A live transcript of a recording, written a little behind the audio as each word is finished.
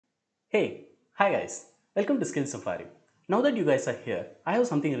Hey, hi guys, welcome to Skill Safari. Now that you guys are here, I have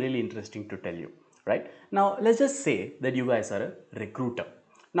something really interesting to tell you, right? Now, let's just say that you guys are a recruiter.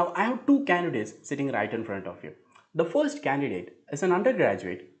 Now, I have two candidates sitting right in front of you. The first candidate is an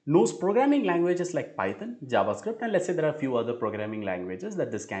undergraduate, knows programming languages like Python, JavaScript, and let's say there are a few other programming languages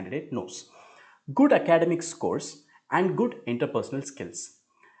that this candidate knows. Good academic scores and good interpersonal skills.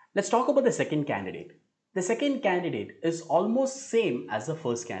 Let's talk about the second candidate. The second candidate is almost same as the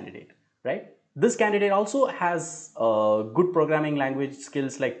first candidate, right? This candidate also has good programming language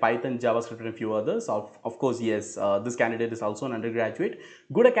skills like Python, JavaScript, and a few others. Of course, yes, this candidate is also an undergraduate,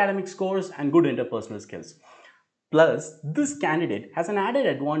 good academic scores and good interpersonal skills. Plus, this candidate has an added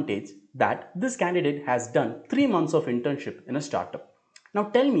advantage that this candidate has done 3 months of internship in a startup. Now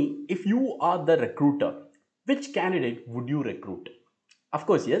tell me, if you are the recruiter, which candidate would you recruit? Of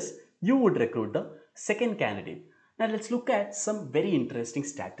course, yes, you would recruit the second candidate. Now let's look at some very interesting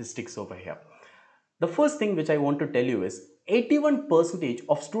statistics over here. The first thing which I want to tell you is 81%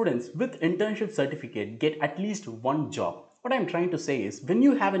 of students with internship certificate get at least one job. What I'm trying to say is when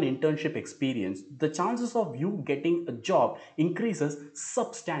you have an internship experience, the chances of you getting a job increases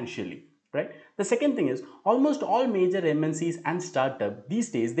substantially, right? The second thing is almost all major MNCs and startup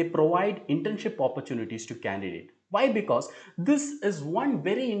these days they provide internship opportunities to candidate. Why? Because this is one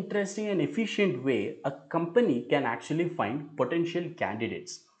very interesting and efficient way a company can actually find potential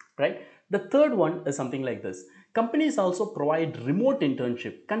candidates, right? The third one is something like this. Companies also provide remote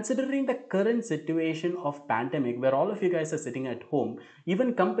internship. Considering the current situation of pandemic where all of you guys are sitting at home,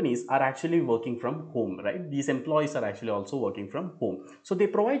 even companies are actually working from home, right? These employees are actually also working from home. So they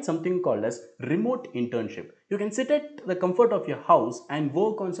provide something called as remote internship. You can sit at the comfort of your house and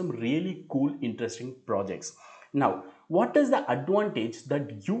work on some really cool, interesting projects. Now, what is the advantage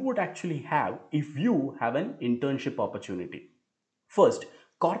that you would actually have if you have an internship opportunity? First,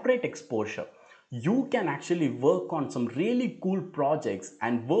 corporate exposure. You can actually work on some really cool projects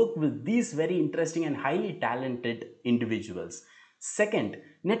and work with these very interesting and highly talented individuals. Second,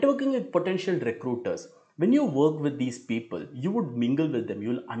 networking with potential recruiters. When you work with these people, you would mingle with them, you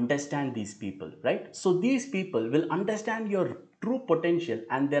will understand these people, right? So these people will understand your true potential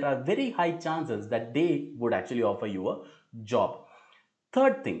and there are very high chances that they would actually offer you a job.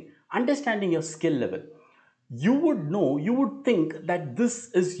 Third thing, understanding your skill level. You would know, you would think that this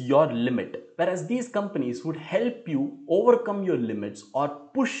is your limit, whereas these companies would help you overcome your limits or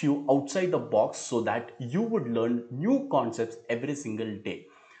push you outside the box so that you would learn new concepts every single day.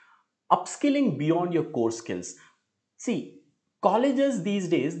 Upskilling beyond your core skills. See, colleges these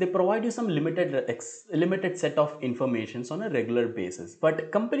days they provide you some limited set of informations on a regular basis.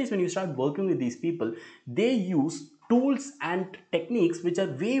 But companies, when you start working with these people, they use tools and techniques which are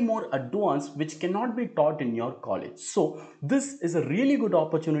way more advanced, which cannot be taught in your college. So this is a really good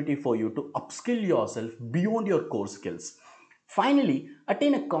opportunity for you to upskill yourself beyond your core skills. Finally,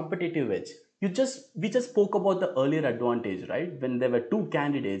 attain a competitive edge. We just spoke about the earlier advantage, right? When there were two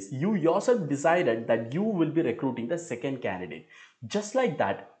candidates, you yourself decided that you will be recruiting the second candidate. Just like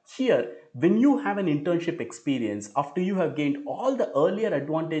that, here, when you have an internship experience, after you have gained all the earlier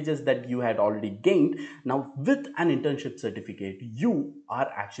advantages that you had already gained, now with an internship certificate, you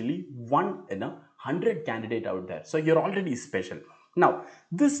are actually one in 100 candidate out there. So you're already special. Now,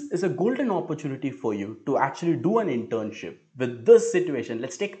 this is a golden opportunity for you to actually do an internship with this situation.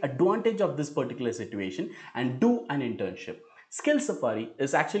 Let's take advantage of this particular situation and do an internship. Skill Safari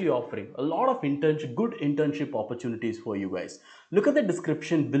is actually offering a lot of good internship opportunities for you guys. Look at the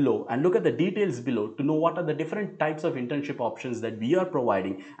description below and look at the details below to know what are the different types of internship options that we are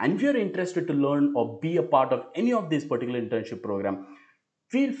providing. And if you're interested to learn or be a part of any of these particular internship program,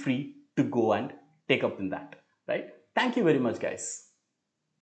 feel free to go and take up in that, right? Thank you very much, guys.